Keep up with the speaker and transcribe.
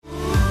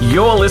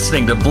You're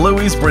listening to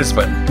Bluey's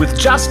Brisbane with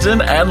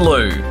Justin and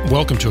Lou.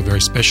 Welcome to a very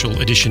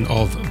special edition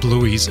of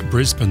Bluey's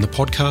Brisbane, the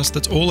podcast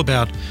that's all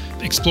about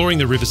exploring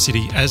the River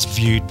City as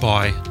viewed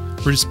by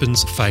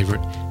Brisbane's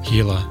favourite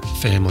healer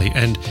family.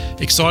 And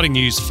exciting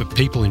news for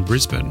people in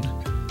Brisbane.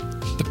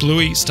 The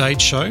Bluey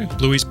stage show,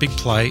 Bluey's Big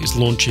Play, is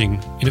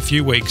launching in a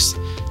few weeks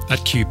at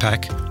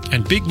QPAC.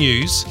 And big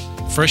news,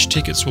 fresh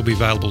tickets will be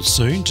available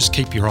soon. Just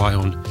keep your eye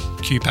on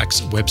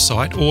QPAC's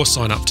website or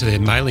sign up to their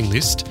mailing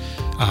list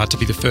to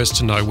be the first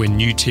to know when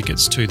new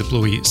tickets to the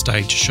Bluey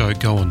stage show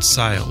go on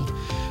sale.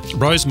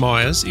 Rose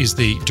Myers is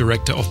the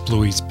director of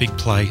Bluey's Big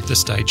Play, the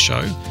stage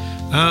show,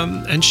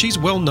 and she's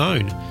well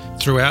known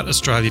throughout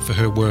Australia for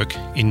her work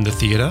in the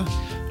theatre.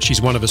 She's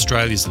one of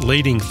Australia's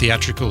leading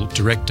theatrical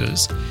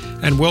directors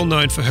and well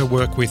known for her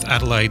work with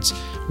Adelaide's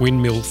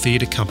Windmill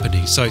Theatre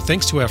Company. So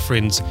thanks to our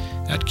friends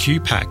at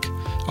QPAC,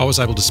 I was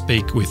able to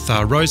speak with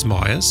Rose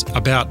Myers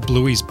about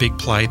Bluey's Big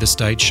Play, the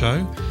stage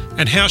show,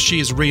 and how she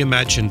has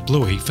reimagined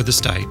Bluey for the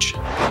stage.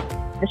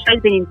 The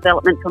show's been in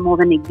development for more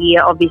than a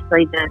year.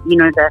 Obviously,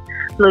 the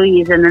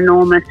Bluey is an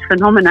enormous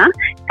phenomenon,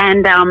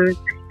 and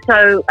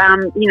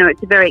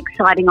it's a very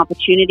exciting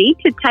opportunity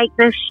to take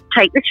the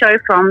show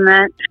from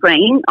the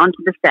screen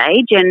onto the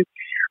stage, and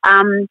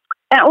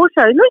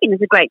also,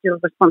 there's a great deal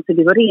of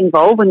responsibility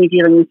involved when you're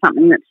dealing with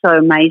something that's so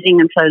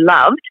amazing and so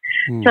loved.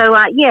 So,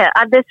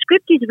 the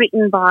script is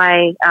written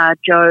by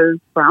Joe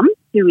Brumm,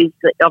 who is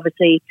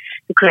obviously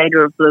the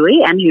creator of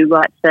Bluey and who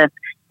writes the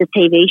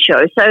TV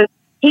show. So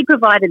he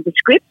provided the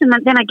script, and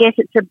then I guess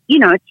it's a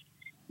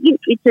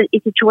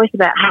choice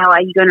about how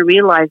are you going to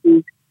realise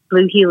these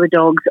blue heeler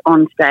dogs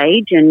on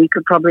stage, and you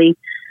could probably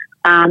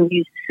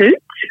use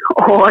suits,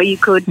 or you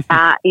could,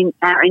 in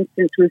our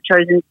instance, we've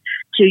chosen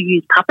to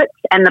use puppets,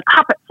 and the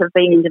puppets have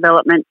been in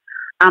development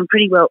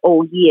pretty well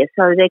all year.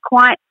 So they're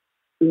quite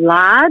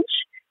large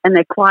and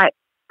they're quite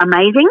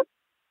amazing.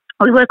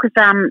 We work with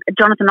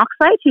Jonathan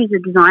Oxlade, who's a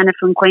designer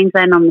from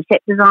Queensland on the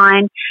set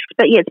design.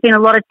 But yeah, it's been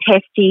a lot of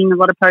testing, a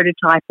lot of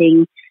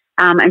prototyping,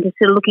 and just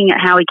sort of looking at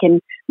how we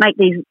can make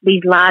these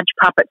large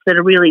puppets that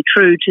are really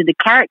true to the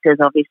characters,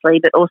 obviously,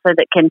 but also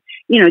that can,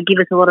 give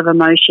us a lot of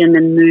emotion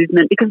and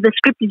movement, because the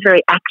script is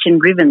very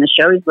action-driven. The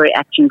show is very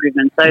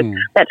action-driven. So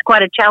that's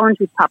quite a challenge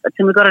with puppets.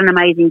 And we've got an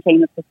amazing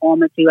team of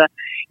performers who are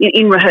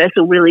in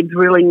rehearsal really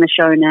drilling the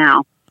show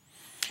now.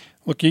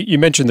 Look, you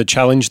mentioned the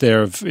challenge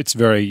there of it's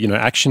very,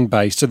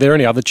 action-based. Are there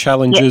any other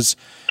challenges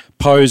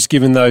posed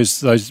given those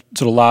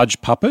sort of large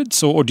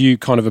puppets, or do you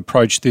kind of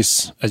approach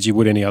this as you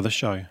would any other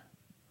show?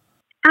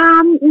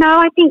 No,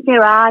 I think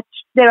there are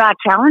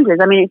challenges.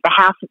 I mean, it's the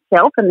house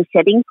itself and the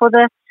setting for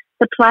the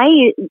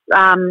play.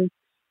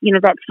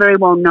 That's very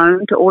well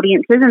known to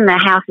audiences, and the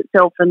house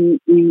itself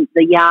and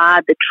the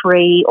yard, the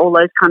tree, all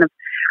those kind of,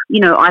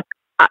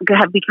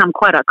 have become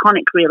quite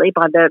iconic really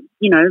by the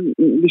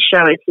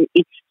show.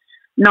 It's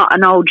not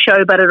an old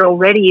show, but it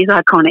already is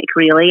iconic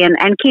really,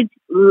 and kids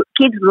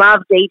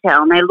love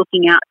detail, and they're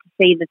looking out to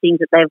see the things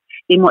that they've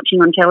been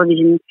watching on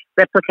television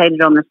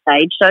replicated on the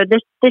stage. So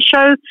the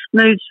show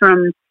moves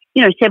from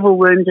several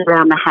rooms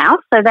around the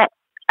house. So that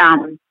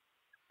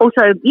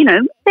also,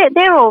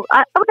 they're all,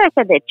 I wouldn't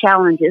say they're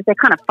challenges. They're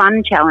kind of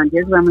fun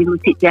challenges when we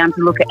sit down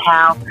to look at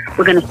how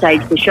we're going to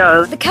stage the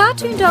show. The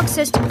cartoon dog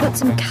says to put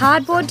some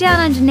cardboard down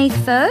underneath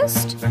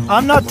first.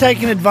 I'm not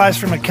taking advice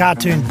from a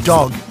cartoon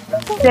dog.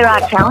 There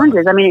are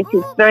challenges. I mean,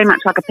 it's very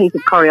much like a piece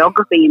of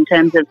choreography in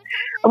terms of,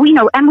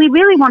 and we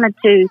really wanted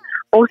to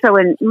also,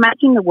 in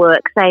making the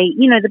work, say,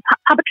 the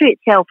puppetry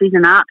itself is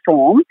an art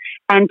form,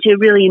 and to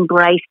really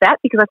embrace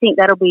that, because I think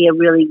that'll be a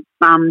really,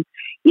 a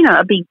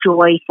big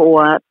joy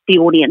for the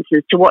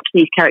audiences to watch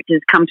these characters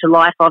come to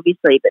life,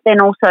 obviously, but then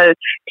also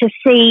to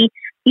see,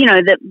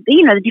 the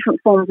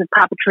different forms of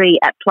puppetry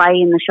at play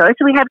in the show.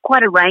 So we have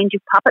quite a range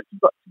of puppets.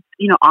 We've got,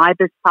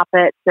 ibis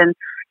puppets and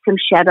some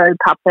shadow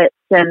puppets,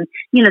 and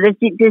there's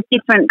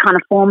different kind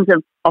of forms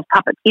of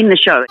puppets in the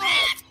show.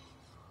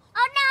 Oh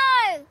no!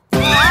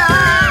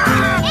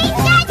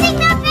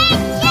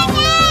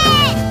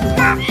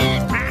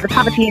 The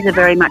puppeteers are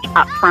very much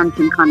upfront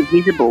and kind of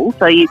visible,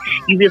 so you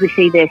really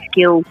see their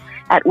skill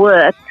at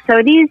work. So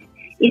it is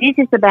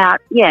just about,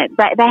 they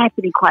have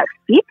to be quite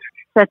fit,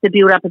 so have to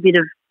build up a bit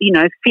of,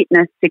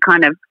 fitness to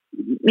kind of,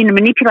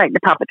 manipulate the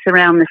puppets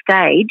around the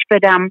stage.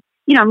 But, I'm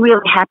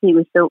really happy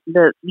with what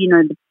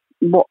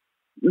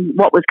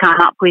was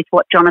come up with,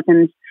 what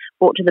Jonathan's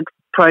brought to the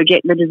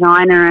project, the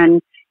designer,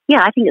 and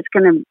I think it's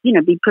going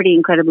to, be pretty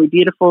incredibly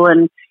beautiful.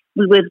 And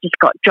we've just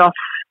got Joff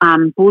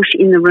Bush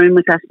in the room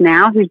with us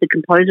now, who's the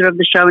composer of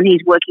the show, and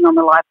he's working on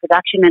the live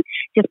production, and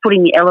just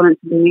putting the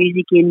elements of the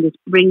music in just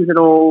brings it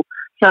all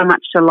so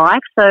much to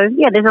life. So,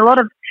 there's a lot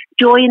of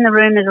joy in the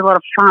room, there's a lot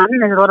of fun,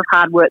 there's a lot of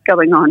hard work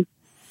going on.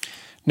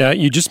 Now,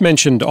 you just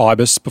mentioned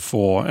ibis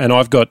before, and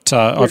I've got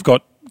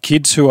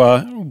kids who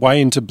are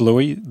way into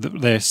Bluey.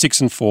 They're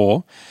 6 and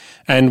 4,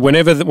 and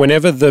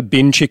whenever the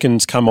bin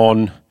chickens come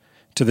on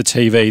to the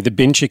TV, the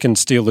bin chickens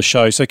steal the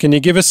show. So can you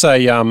give us a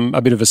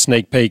bit of a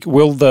sneak peek?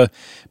 Will the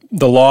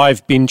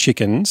live bin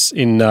chickens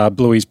in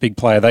Bluey's Big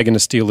Play, are they going to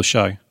steal the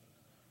show?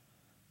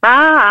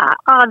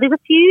 There's a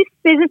few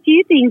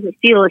things that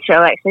steal the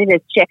show. Actually,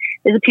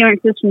 there's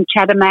appearances from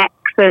Chattermax,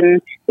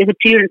 and there's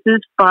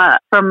appearances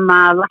from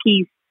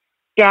Lucky's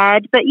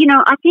dad. But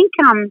I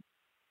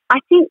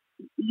think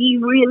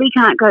you really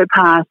can't go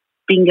past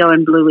Bingo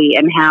and Bluey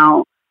and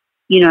how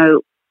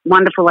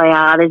wonderful they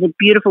are. There's a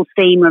beautiful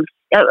theme of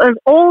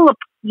all of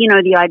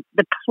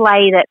the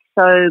play that's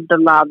so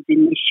beloved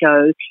in this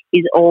show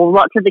is all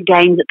lots of the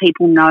games that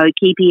people know,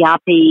 Keepy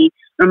Uppy,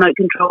 Remote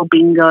Control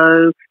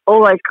Bingo,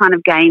 all those kind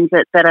of games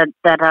that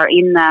are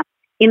in the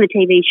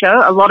TV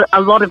show. A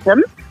lot of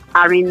them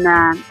are in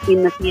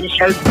the theatre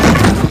show.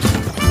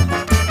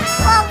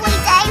 Lovely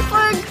day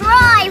for a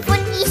drive,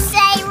 wouldn't you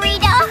say,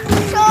 Rita?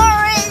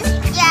 Sure is,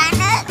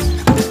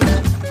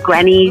 Janet.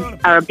 Grannies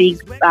are a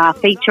big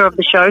feature of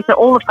the show, so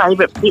all the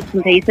favourite bits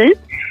and pieces.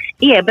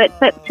 Yeah, but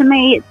to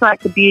me, it's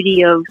like the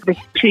beauty of the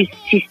two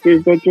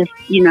sisters. They're just,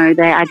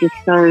 they're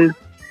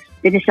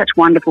just such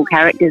wonderful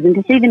characters, and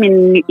to see them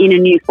in a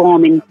new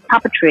form in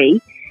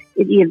puppetry,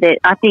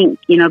 I think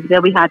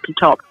they'll be hard to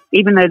top,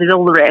 even though there's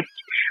all the rest.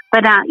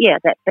 But that's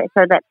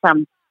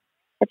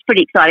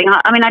pretty exciting.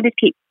 I just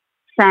keep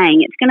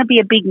saying it's going to be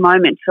a big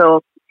moment for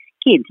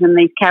kids and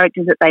these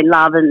characters that they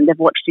love and they've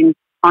watched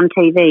on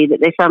TV, that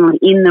they're suddenly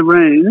in the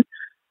room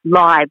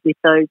live with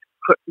those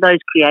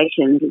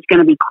creations. It's going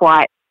to be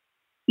quite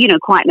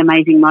an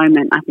amazing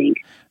moment, I think.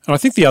 And I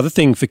think the other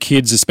thing for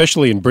kids,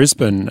 especially in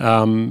Brisbane,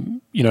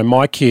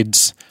 my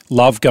kids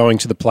love going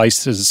to the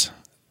places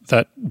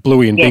that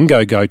Bluey and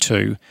Bingo go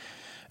to.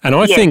 And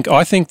I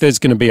think there's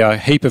going to be a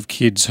heap of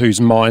kids whose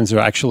minds are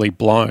actually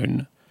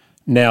blown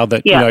now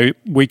that,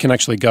 we can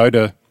actually go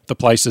to the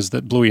places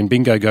that Bluey and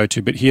Bingo go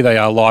to, but here they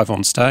are live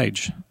on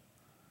stage.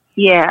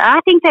 Yeah,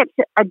 I think that's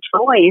a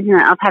joy, isn't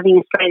it, of having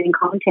Australian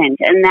content.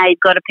 And they've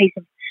got a piece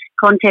of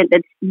content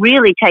that's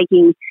really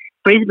taking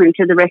Brisbane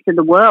to the rest of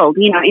the world.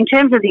 In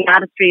terms of the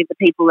artistry of the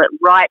people that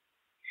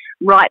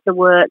write the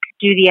work,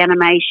 do the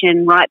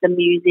animation, write the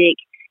music,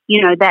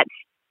 that's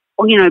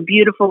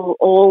beautiful,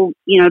 all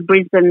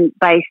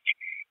Brisbane-based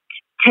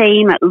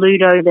team at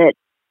Ludo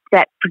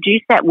that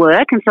produced that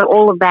work, and so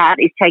all of that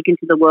is taken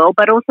to the world.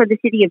 But also the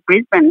city of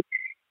Brisbane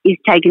is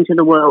taken to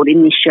the world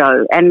in this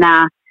show, and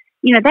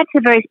that's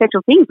a very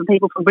special thing for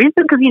people from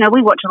Brisbane because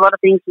we watch a lot of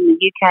things from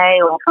the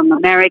UK or from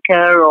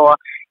America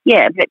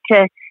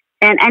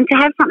And to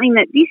have something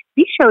that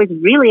this show is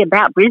really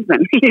about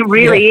Brisbane. It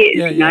really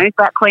is, it's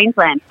about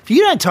Queensland. If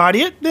you don't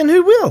tidy it, then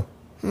who will?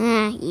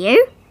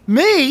 You?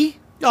 Me?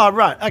 Oh,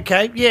 right,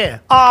 okay, yeah,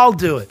 I'll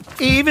do it.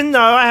 Even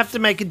though I have to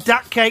make a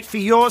duck cake for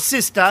your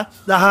sister,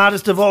 the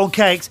hardest of all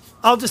cakes,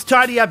 I'll just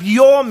tidy up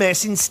your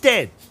mess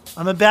instead.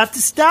 I'm about to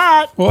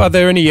start. Well, are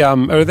there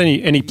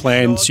any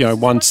plans,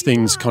 once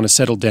things kind of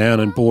settle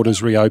down and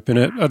borders reopen,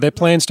 are there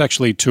plans to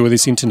actually tour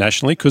this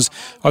internationally? Because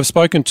I've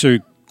spoken to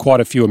quite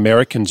a few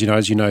Americans,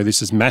 as you know,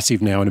 this is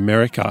massive now in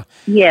America.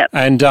 Yeah.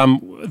 And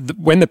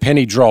when the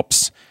penny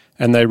drops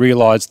and they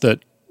realise that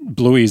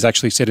Bluey is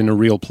actually set in a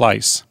real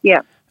place.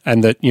 Yeah.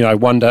 And that,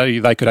 one day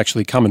they could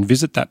actually come and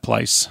visit that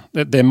place.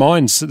 Their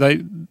minds,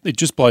 it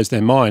just blows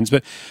their minds.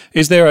 But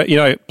is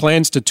there,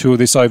 plans to tour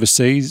this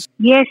overseas?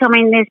 Yes,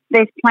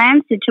 there's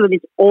plans to tour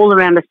this all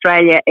around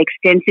Australia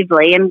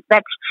extensively, and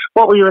that's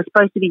what we were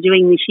supposed to be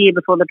doing this year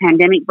before the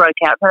pandemic broke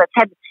out. So it's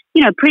had,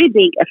 pretty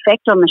big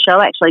effect on the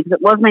show actually, because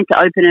it was meant to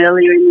open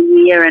earlier in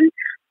the year, and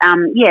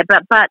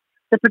but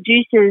the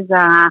producers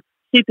are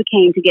super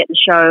keen to get the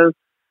show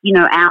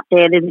out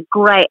there. There's a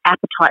great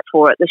appetite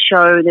for it. The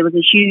show, there was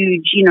a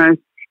huge,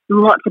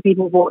 lots of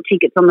people bought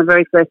tickets on the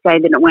very first day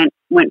that it went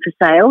for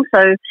sale.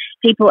 So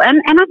people,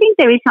 and I think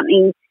there is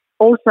something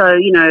also,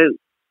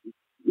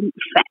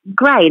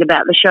 great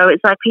about the show.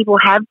 It's like people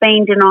have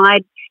been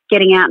denied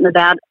getting out and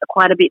about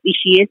quite a bit this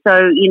year. So,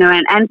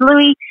 and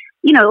Bluey,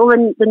 all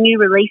the new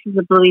releases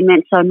of Bluey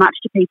meant so much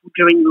to people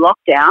during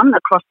lockdown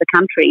across the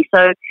country.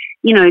 So,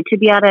 to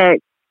be able to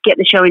get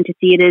the show into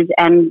theatres,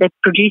 and the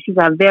producers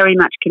are very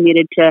much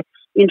committed to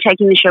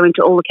taking the show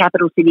into all the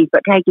capital cities,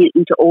 but taking it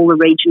into all the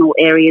regional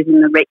areas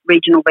and the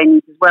regional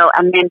venues as well.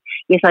 And then,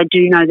 yes, I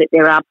do know that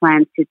there are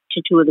plans to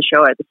tour the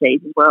show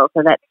overseas as well.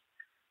 So that's,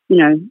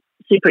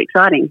 super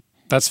exciting.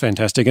 That's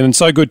fantastic. And it's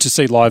so good to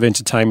see live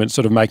entertainment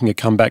sort of making a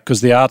comeback,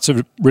 because the arts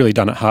have really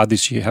done it hard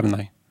this year, haven't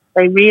they?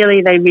 They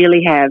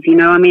really have.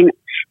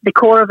 The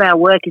core of our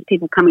work is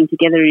people coming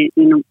together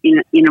in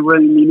a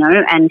room,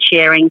 and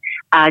sharing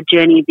a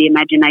journey of the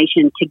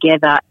imagination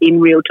together in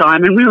real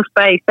time and real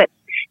space. That's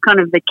kind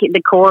of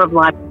the core of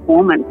live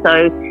performance.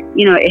 So,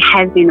 it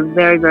has been a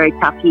very, very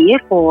tough year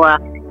for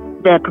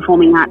the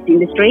performing arts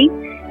industry,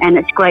 and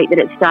it's great that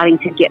it's starting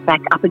to get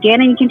back up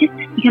again. And you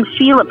can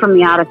feel it from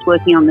the artists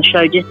working on the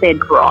show, just their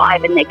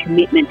drive and their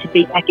commitment to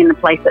be back in the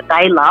place that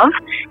they love,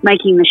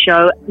 making the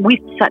show with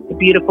such a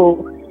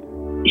beautiful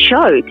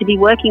show to be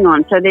working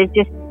on. So there's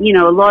just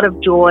a lot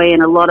of joy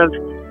and a lot of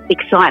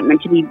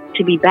excitement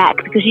to be back,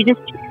 because you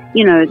just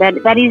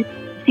that is,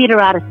 theatre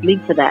artists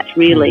live for that,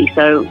 really.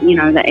 So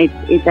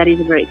that is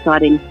a very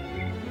exciting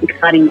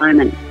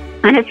moment,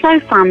 and it's so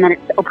fun that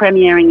it's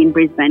premiering in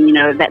Brisbane.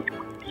 That's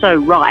so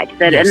right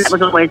that, Yes. and that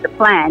was always the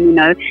plan, you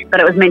know. But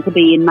it was meant to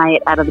be in May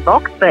at Out of the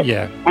Box, but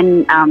Yeah.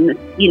 and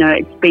you know,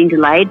 it's been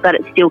delayed, but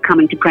it's still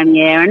coming to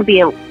premiere, and it'll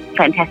be a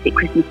fantastic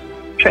Christmas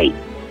treat.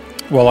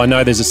 Well, I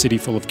know there's a city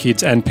full of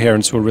kids and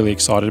parents who are really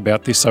excited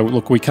about this. So,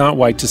 look, we can't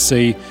wait to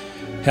see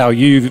how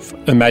you've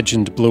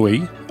imagined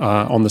Bluey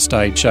on the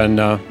stage, and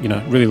you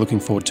know, really looking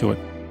forward to it.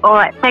 All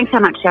right, thanks so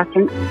much,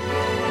 Justin.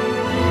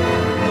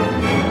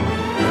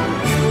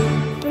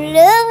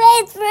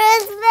 Bluey's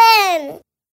Brisbane.